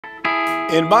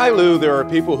In Mailu, there are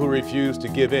people who refuse to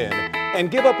give in and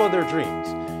give up on their dreams.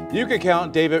 You can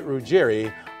count David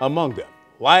Ruggeri among them.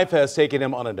 Life has taken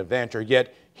him on an adventure,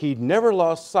 yet he never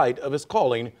lost sight of his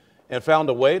calling and found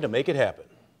a way to make it happen.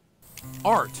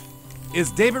 Art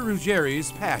is David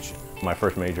Ruggeri's passion. My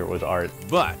first major was art.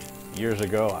 But years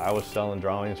ago, I was selling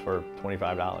drawings for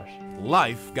 $25.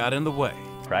 life got in the way.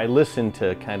 I listened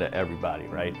to kind of everybody,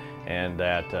 right? And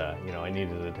that, I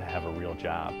needed to have a real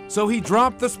job. So he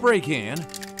dropped the spray can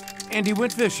and he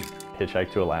went fishing.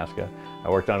 Hitchhiked to Alaska. I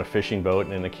worked on a fishing boat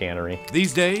and in a cannery.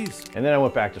 These days, And then I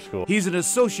went back to school. he's an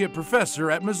associate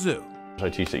professor at Mizzou. I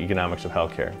teach the economics of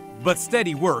healthcare. But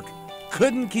steady work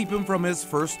couldn't keep him from his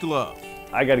first love.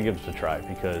 I got to give this a try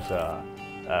because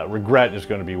regret is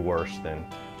going to be worse than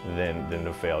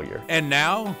the failure. And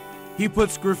now, he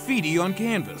puts graffiti on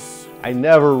canvas. I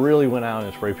never really went out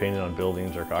and spray painted on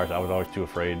buildings or cars. I was always too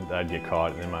afraid that I'd get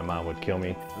caught and then my mom would kill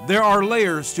me. There are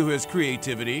layers to his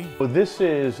creativity. Well, this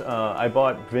is, I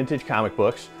bought vintage comic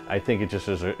books. I think it just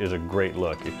is a great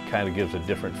look. It kind of gives a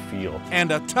different feel.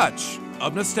 And a touch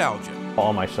of nostalgia.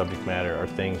 All my subject matter are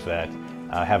things that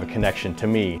have a connection to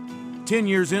me. 10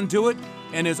 years into it,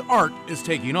 and his art is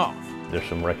taking off. There's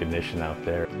some recognition out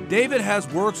there. David has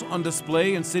works on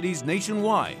display in cities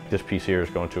nationwide. This piece here is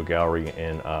going to a gallery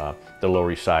in the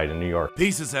Lower East Side in New York.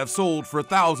 Pieces have sold for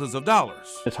thousands of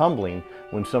dollars. It's humbling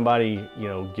when somebody,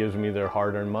 gives me their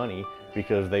hard-earned money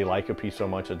because they like a piece so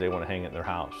much that they want to hang it in their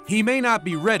house. He may not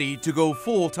be ready to go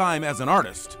full-time as an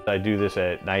artist, I do this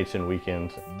at nights and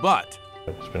weekends. but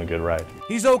It's been a good ride.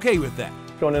 he's okay with that,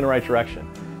 Going in the right direction,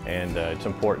 and it's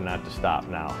important not to stop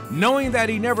now. knowing that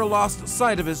he never lost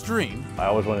sight of his dream, I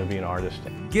always wanted to be an artist.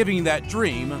 giving that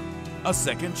dream a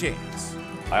second chance.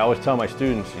 I always tell my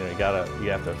students, you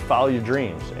have to follow your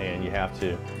dreams, and you have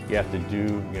to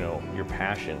do, your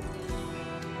passion.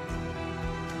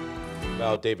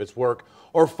 About David's work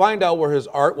or find out where his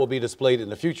art will be displayed in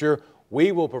the future,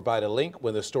 we will provide a link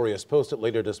when the story is posted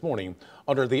later this morning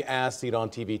under the As Seen on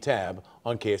TV tab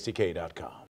on KSTK.com.